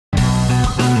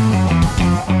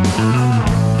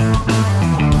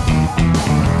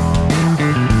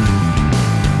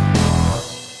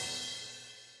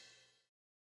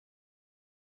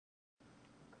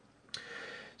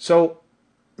So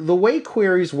the way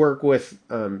queries work with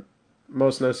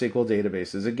most NoSQL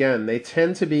databases, again, they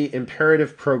tend to be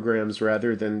imperative programs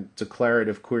rather than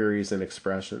declarative queries and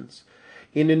expressions.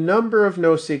 In a number of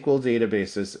NoSQL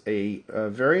databases, a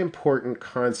very important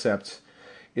concept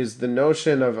is the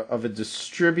notion of a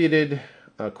distributed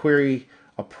query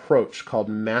approach called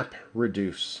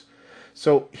MapReduce.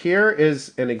 So here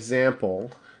is an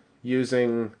example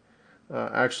using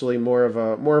actually more of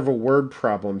a word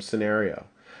problem scenario.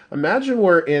 Imagine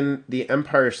we're in the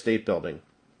Empire State Building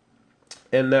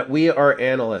and that we are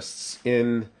analysts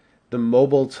in the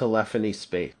mobile telephony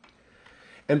space.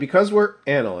 And because we're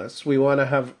analysts, we want to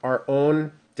have our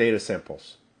own data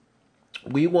samples.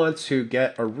 We want to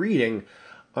get a reading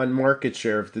on market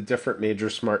share of the different major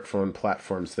smartphone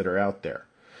platforms that are out there.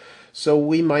 So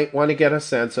we might want to get a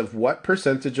sense of what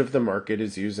percentage of the market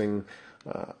is using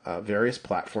various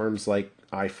platforms like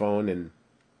iPhone and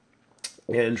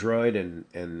Android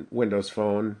and Windows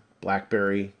Phone,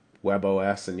 BlackBerry,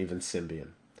 WebOS, and even Symbian.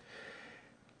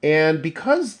 And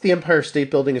because the Empire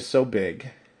State Building is so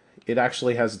big, it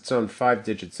actually has its own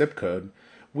 5-digit zip code,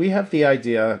 we have the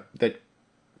idea that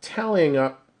tallying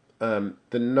up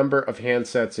the number of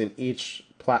handsets in each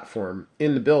platform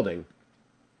in the building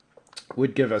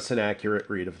would give us an accurate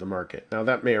read of the market. Now,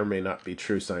 that may or may not be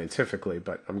true scientifically,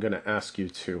 but I'm going to ask you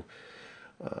to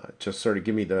just sort of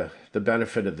give me the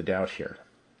benefit of the doubt here.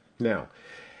 Now,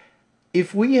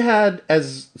 if we had,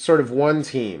 as sort of one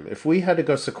team, if we had to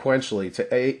go sequentially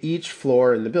to each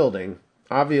floor in the building,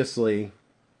 obviously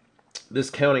this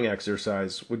counting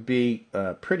exercise would be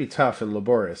pretty tough and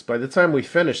laborious. By the time we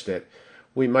finished it,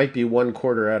 we might be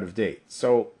 1/4 out of date.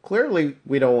 So clearly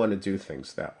we don't want to do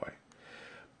things that way.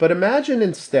 But imagine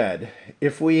instead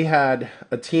if we had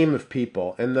a team of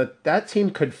people and that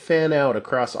team could fan out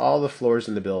across all the floors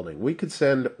in the building. We could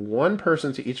send one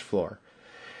person to each floor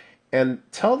and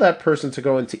tell that person to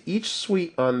go into each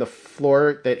suite on the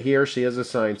floor that he or she is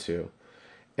assigned to,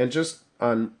 and just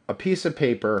on a piece of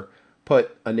paper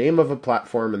put a name of a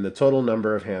platform and the total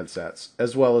number of handsets,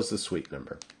 as well as the suite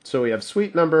number. So we have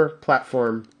suite number,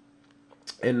 platform,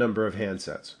 and number of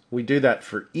handsets. We do that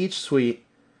for each suite,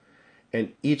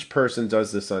 and each person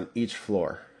does this on each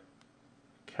floor.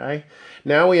 Okay?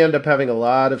 Now we end up having a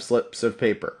lot of slips of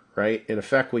paper, right? In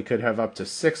effect, we could have up to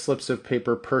 6 slips of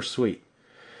paper per suite.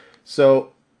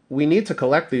 So we need to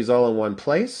collect these all in one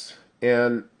place,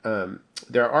 and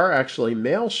there are actually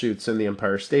mail chutes in the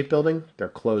Empire State Building. They're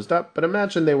closed up, but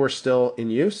imagine they were still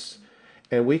in use,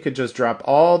 and we could just drop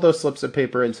all those slips of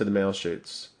paper into the mail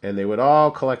chutes, and they would all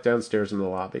collect downstairs in the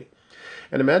lobby.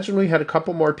 And imagine we had a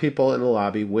couple more people in the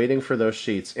lobby waiting for those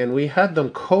sheets, and we had them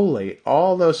collate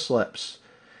all those slips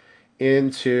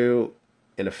into,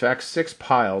 in effect, 6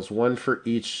 piles, one for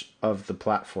each of the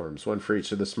platforms, one for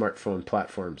each of the smartphone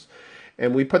platforms.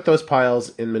 And we put those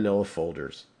piles in manila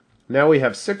folders. Now we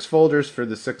have 6 folders for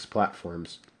the 6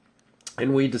 platforms.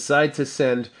 And we decide to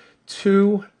send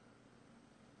 2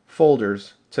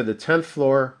 folders to the 10th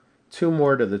floor, 2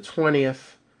 more to the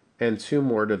 20th, and 2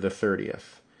 more to the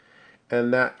 30th.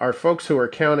 And that our folks who are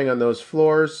counting on those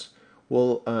floors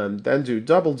will then do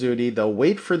double duty. They'll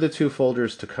wait for the 2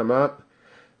 folders to come up.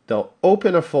 They'll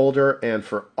open a folder, and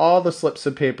for all the slips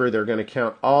of paper, they're going to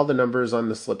count all the numbers on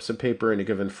the slips of paper in a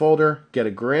given folder, get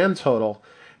a grand total,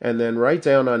 and then write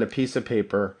down on a piece of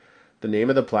paper the name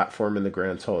of the platform and the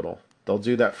grand total. They'll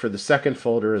do that for the second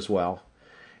folder as well.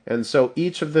 And so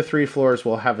each of the 3 floors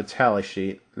will have a tally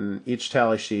sheet, and each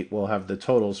tally sheet will have the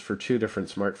totals for 2 different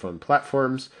smartphone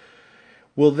platforms.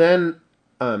 We'll then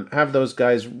have those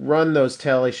guys run those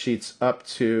tally sheets up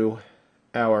to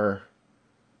our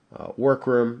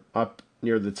workroom up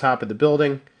near the top of the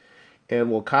building,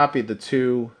 and we'll copy the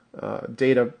 2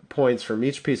 data points from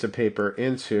each piece of paper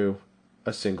into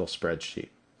a single spreadsheet.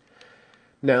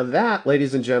 Now that,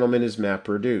 ladies and gentlemen, is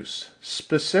MapReduce.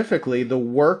 Specifically, the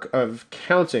work of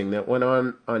counting that went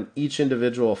on each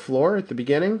individual floor at the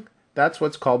beginning, that's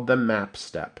what's called the map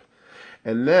step.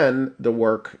 And then the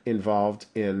work involved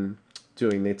in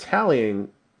doing the tallying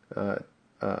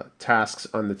tasks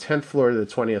on the 10th floor, the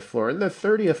 20th floor, and the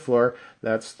 30th floor,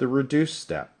 that's the reduce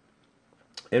step.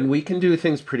 And we can do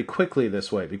things pretty quickly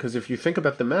this way, because if you think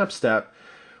about the map step,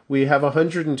 we have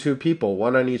 102 people,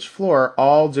 one on each floor,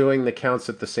 all doing the counts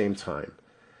at the same time.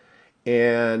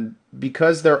 And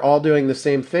because they're all doing the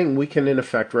same thing, we can in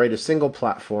effect write a single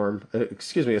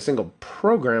a single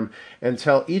program, and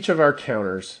tell each of our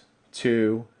counters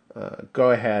to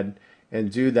go ahead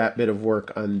and do that bit of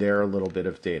work on their little bit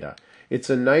of data. It's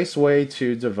a nice way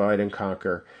to divide and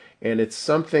conquer, and it's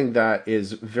something that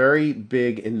is very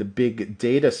big in the big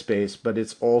data space, but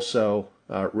it's also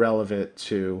relevant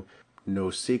to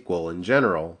NoSQL in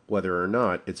general, whether or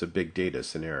not it's a big data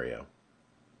scenario.